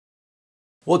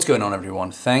What's going on,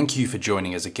 everyone? Thank you for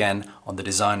joining us again on the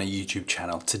Designer YouTube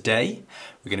channel. Today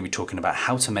we're going to be talking about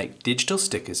how to make digital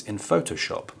stickers in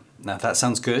Photoshop. Now if that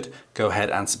sounds good, go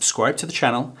ahead and subscribe to the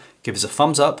channel, give us a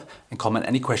thumbs up and comment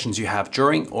any questions you have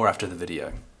during or after the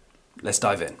video. Let's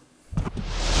dive in.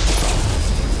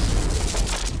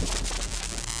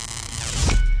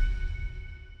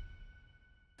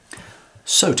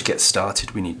 So to get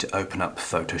started we need to open up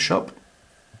Photoshop.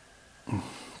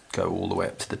 Go all the way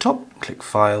up to the top, click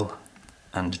File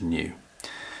and New.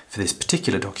 For this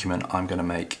particular document, I'm going to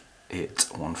make it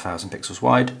 1000 pixels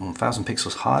wide, 1000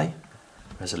 pixels high,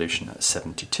 resolution at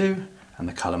 72, and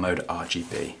the color mode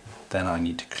RGB. Then I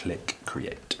need to click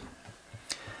Create.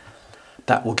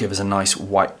 That will give us a nice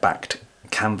white backed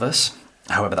canvas.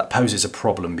 However, that poses a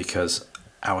problem because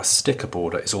our sticker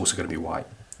border is also going to be white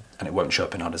and it won't show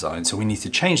up in our design. So we need to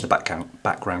change the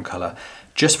background color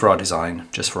just for our design,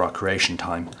 just for our creation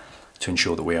time, to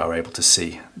ensure that we are able to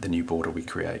see the new border we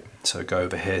create. So go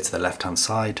over here to the left hand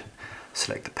side,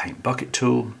 select the paint bucket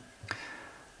tool.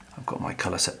 I've got my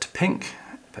color set to pink,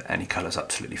 but any color is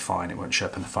absolutely fine. It won't show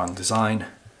up in the final design.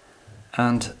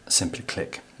 And simply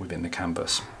click within the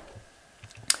canvas.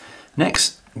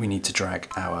 Next, we need to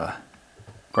drag our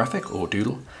graphic or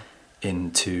doodle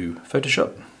into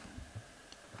Photoshop.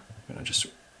 I'm going to just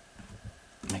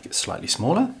make it slightly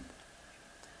smaller.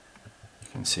 You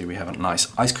can see we have a nice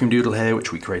ice cream doodle here,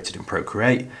 which we created in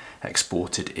Procreate,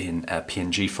 exported in a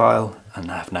PNG file,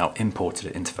 and have now imported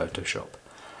it into Photoshop.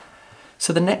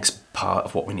 So the next part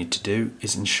of what we need to do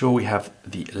is ensure we have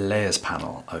the layers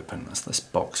panel open. That's this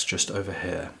box just over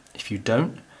here. If you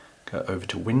don't, go over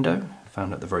to Window,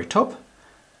 found at the very top,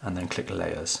 and then click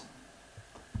Layers.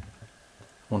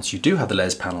 Once you do have the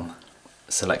layers panel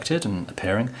selected and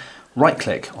appearing, right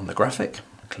click on the graphic,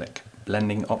 click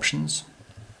Blending Options,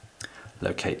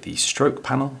 locate the stroke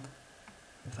panel,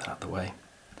 move that out of the way,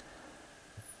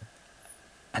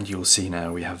 and you'll see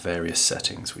now we have various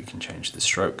settings. We can change the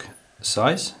stroke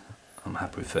size. I'm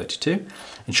happy with 32.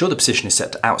 Ensure the position is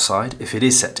set to outside. If it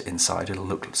is set to inside, it'll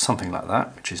look something like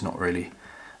that, which is not really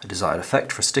a desired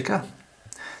effect for a sticker.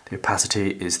 The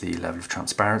opacity is the level of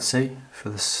transparency for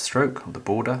the stroke or the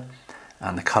border,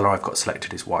 and the color I've got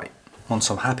selected is white. Once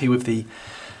I'm happy with the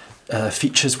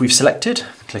features we've selected,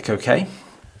 click OK.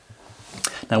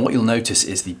 Now what you'll notice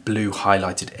is the blue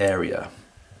highlighted area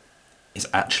is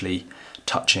actually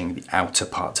touching the outer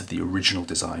part of the original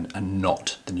design and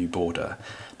not the new border.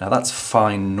 Now that's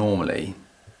fine normally.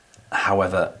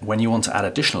 However, when you want to add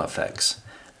additional effects,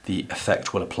 the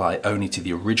effect will apply only to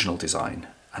the original design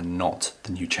and not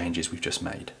the new changes we've just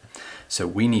made. So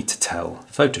we need to tell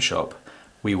Photoshop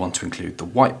we want to include the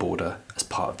white border as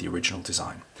part of the original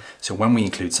design. So when we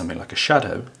include something like a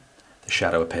shadow, the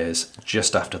shadow appears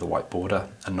just after the white border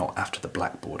and not after the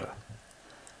black border.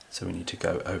 So we need to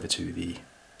go over to the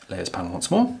layers panel once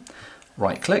more,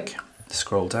 right click,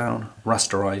 scroll down,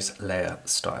 rasterize layer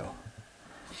style.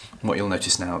 And what you'll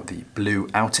notice now, the blue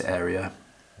outer area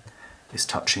is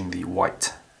touching the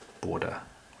white border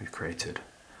we've created.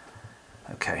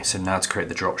 Okay, so now to create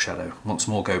the drop shadow, once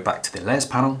more go back to the layers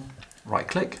panel, right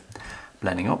click,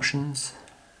 blending options,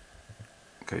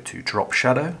 go to drop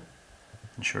shadow,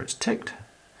 ensure it's ticked,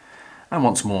 and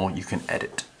once more you can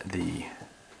edit the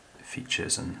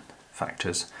features and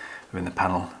factors within the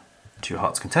panel to your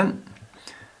heart's content.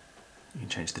 You can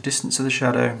change the distance of the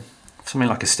shadow. For something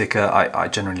like a sticker, I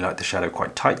generally like the shadow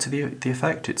quite tight to the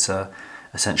effect. It's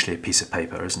essentially a piece of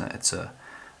paper, isn't it? It's a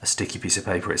sticky piece of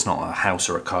paper. It's not a house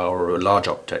or a car or a large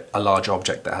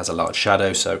object that has a large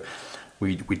shadow, so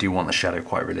we do want the shadow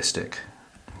quite realistic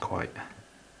and quite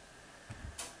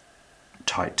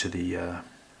tight to the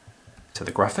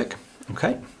graphic.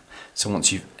 Okay, so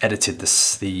once you've edited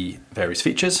the various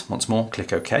features, once more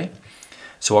click OK.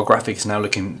 So our graphic is now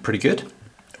looking pretty good,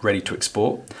 ready to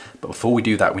export. But before we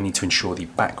do that, we need to ensure the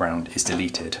background is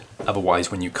deleted. Otherwise,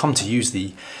 when you come to use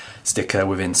the sticker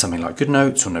within something like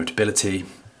GoodNotes or Notability,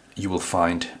 you will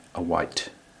find a white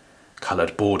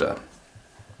colored border,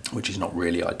 which is not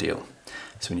really ideal.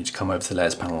 So we need to come over to the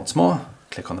layers panel once more,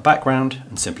 click on the background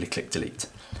and simply click delete.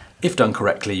 If done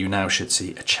correctly, you now should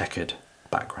see a checkered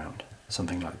background,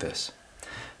 something like this.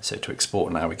 So to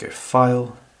export now, we go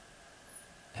File,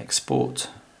 Export,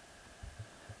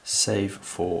 Save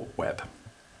for Web.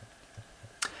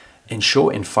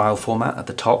 Ensure in file format at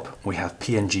the top we have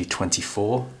PNG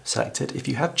 24 selected. If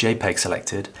you have JPEG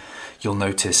selected, you'll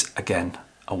notice again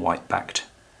a white backed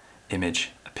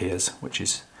image appears, which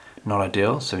is not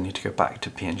ideal. So we need to go back to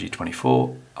PNG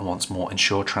 24 and once more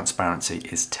ensure transparency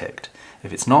is ticked.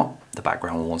 If it's not, the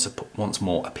background will once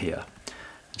more appear.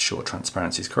 Ensure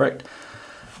transparency is correct.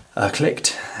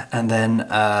 clicked. And then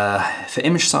for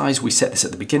image size, we set this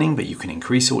at the beginning, but you can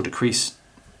increase or decrease,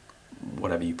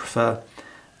 whatever you prefer.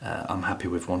 I'm happy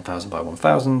with 1000 by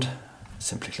 1000.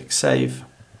 Simply click save.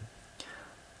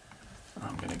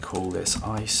 I'm going to call this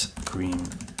ice cream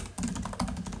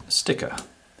sticker.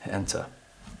 Hit enter.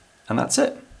 And that's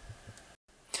it.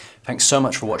 Thanks so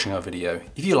much for watching our video.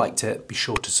 If you liked it, be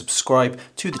sure to subscribe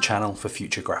to the channel for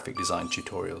future graphic design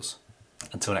tutorials.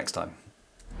 Until next time.